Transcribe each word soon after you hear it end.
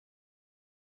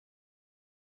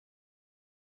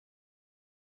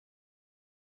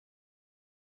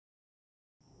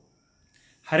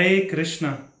Hare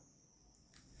Krishna.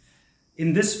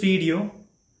 In this video,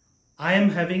 I am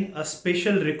having a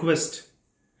special request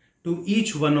to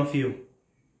each one of you.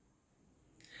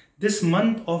 This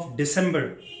month of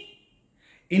December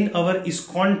in our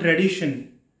ISKCON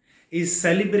tradition is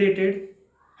celebrated.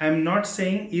 I am not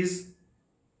saying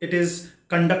it is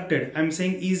conducted, I am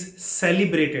saying is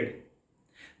celebrated.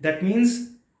 That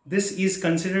means this is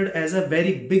considered as a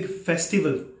very big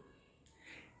festival.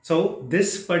 So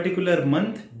this particular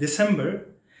month, December,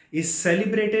 is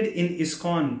celebrated in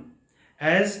ISKCON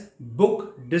as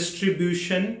Book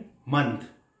Distribution Month.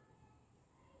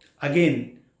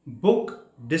 Again, Book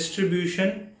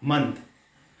Distribution Month.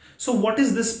 So what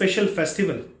is this special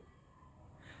festival?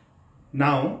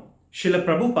 Now, Srila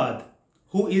Prabhupada,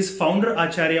 who is founder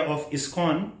Acharya of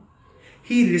ISKCON,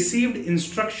 he received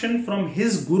instruction from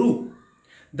his Guru.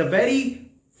 The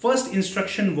very first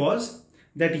instruction was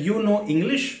that you know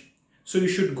English, so you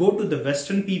should go to the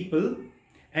Western people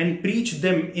and preach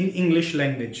them in English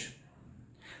language.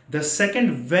 The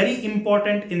second very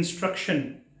important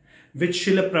instruction which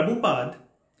Srila Prabhupada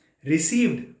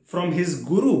received from his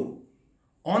Guru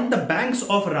on the banks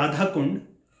of Radhakund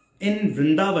in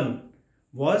Vrindavan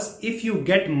was, if you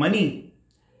get money,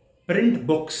 print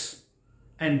books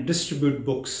and distribute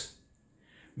books.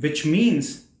 Which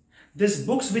means these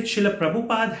books which Srila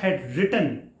Prabhupada had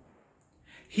written,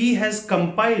 he has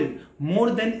compiled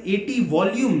more than 80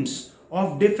 volumes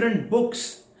of different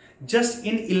books just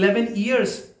in 11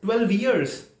 years, 12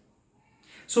 years.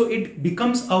 So it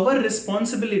becomes our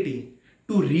responsibility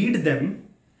to read them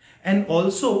and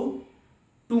also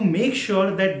to make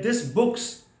sure that these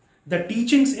books, the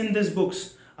teachings in these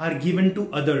books are given to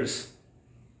others.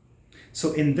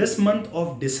 So in this month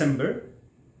of December,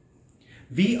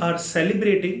 we are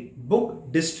celebrating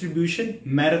Book Distribution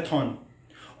Marathon.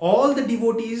 All the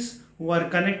devotees who are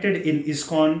connected in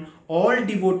ISKCON, all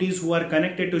devotees who are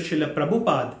connected to Srila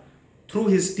Prabhupada through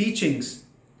his teachings,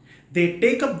 they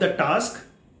take up the task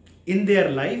in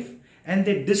their life and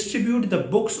they distribute the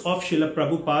books of Srila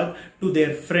Prabhupada to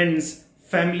their friends,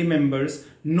 family members,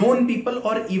 known people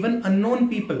or even unknown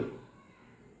people.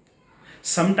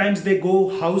 Sometimes they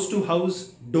go house to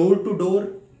house, door to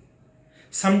door.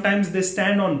 Sometimes they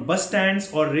stand on bus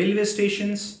stands or railway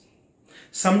stations.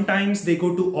 Sometimes they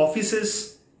go to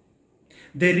offices.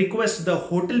 They request the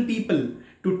hotel people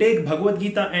to take Bhagavad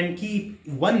Gita and keep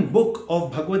one book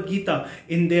of Bhagavad Gita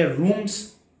in their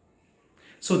rooms.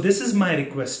 So this is my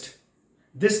request.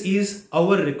 This is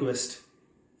our request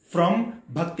from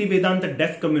Bhaktivedanta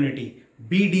Deaf Community,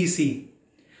 BDC,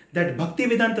 that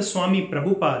Bhaktivedanta Swami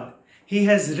Prabhupada, he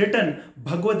has written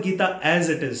Bhagavad Gita as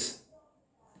it is.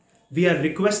 We are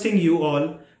requesting you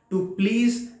all to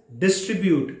please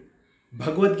distribute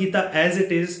Bhagavad Gita as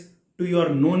it is to your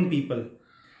known people.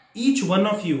 Each one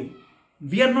of you,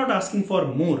 we are not asking for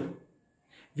more.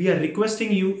 We are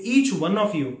requesting you, each one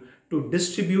of you, to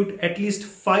distribute at least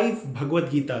 5 Bhagavad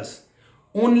Gitas.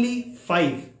 Only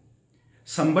 5.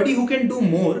 Somebody who can do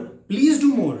more, please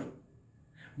do more.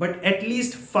 But at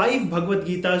least 5 Bhagavad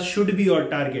Gitas should be your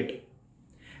target.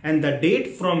 And the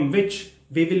date from which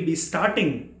we will be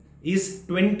starting is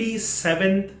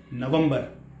 27th November.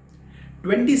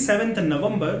 27th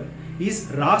November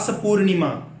is Rasa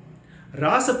Purnima.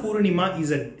 Rasa Purnima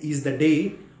is the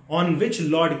day on which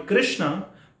Lord Krishna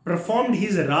performed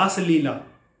his Rasa Leela.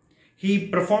 He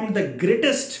performed the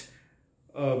greatest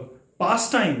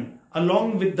pastime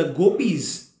along with the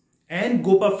gopis and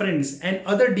gopa friends and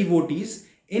other devotees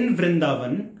in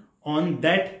Vrindavan on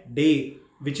that day,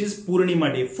 which is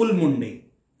Purnima day, full moon day.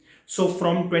 So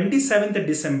from 27th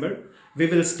December, we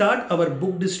will start our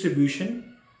book distribution.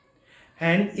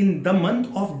 And in the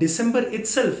month of December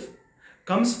itself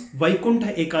comes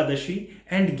Vaikuntha Ekadashi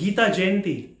and Gita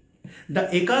Jayanti. The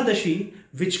Ekadashi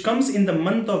which comes in the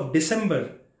month of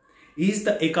December is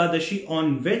the Ekadashi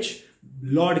on which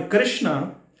Lord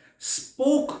Krishna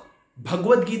spoke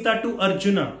Bhagavad Gita to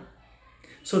Arjuna.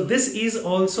 So this is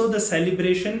also the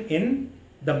celebration in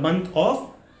the month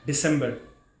of December.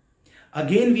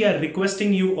 Again, we are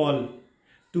requesting you all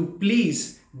to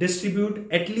please distribute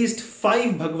at least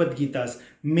 5 Bhagavad Gitas,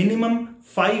 minimum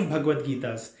 5 Bhagavad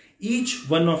Gitas, each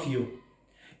one of you.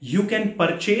 You can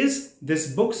purchase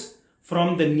these books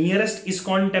from the nearest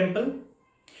ISKCON temple.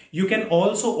 You can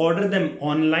also order them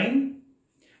online.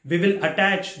 We will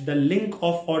attach the link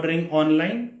of ordering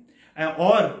online,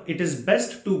 or it is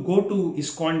best to go to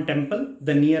ISKCON temple,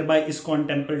 the nearby ISKCON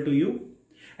temple to you,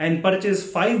 and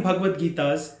purchase 5 Bhagavad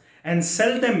Gitas and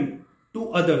sell them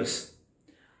to others.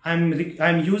 I'm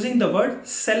using the word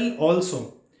sell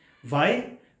also.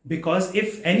 Why? Because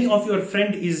if any of your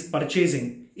friend is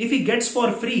purchasing, if he gets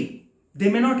for free, they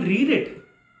may not read it.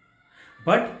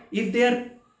 But if they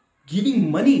are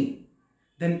giving money,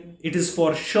 then it is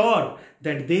for sure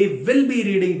that they will be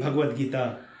reading Bhagavad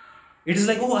Gita. It is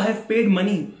like, oh, I have paid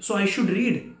money, so I should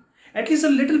read. At least a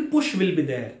little push will be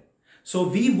there. So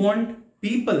we want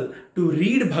people to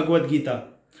read Bhagavad Gita,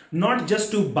 not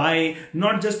just to buy,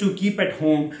 not just to keep at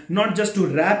home, not just to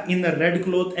wrap in the red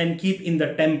cloth and keep in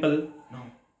the temple. No.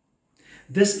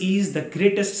 This is the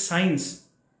greatest science,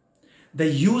 the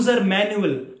user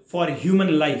manual for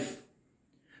human life.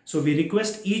 So we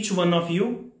request each one of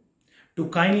you to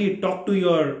kindly talk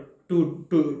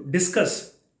to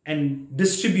discuss and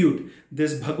distribute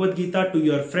this Bhagavad Gita to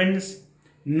your friends,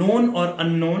 known or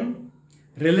unknown,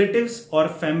 relatives or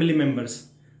family members.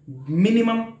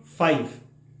 Minimum 5.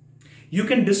 You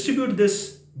can distribute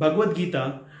this Bhagavad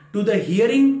Gita to the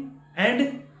hearing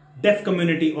and deaf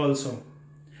community also.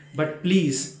 But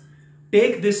please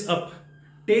take this up,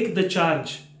 take the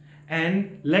charge,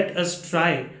 and let us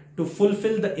try to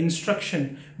fulfill the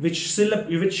instruction which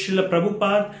Srila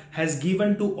Prabhupada has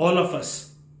given to all of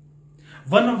us.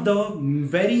 One of the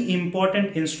very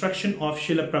important instruction of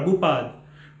Srila Prabhupada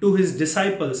to his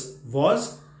disciples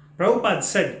was, Prabhupada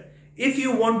said, if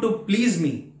you want to please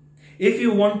me, if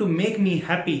you want to make me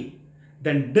happy,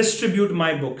 then distribute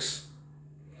my books.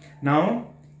 Now,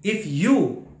 if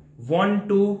you want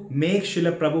to make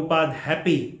Srila Prabhupada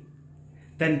happy,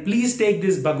 then please take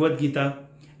this Bhagavad Gita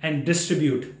and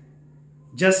distribute.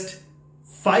 Just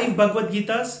 5 Bhagavad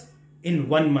Gitas in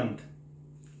 1 month.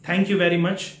 Thank you very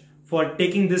much for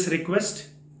taking this request.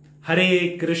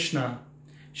 Hare Krishna.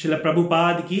 Srila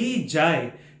Prabhupada ki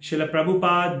jai. Srila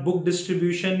Prabhupada book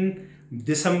distribution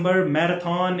December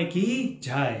marathon ki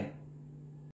jai.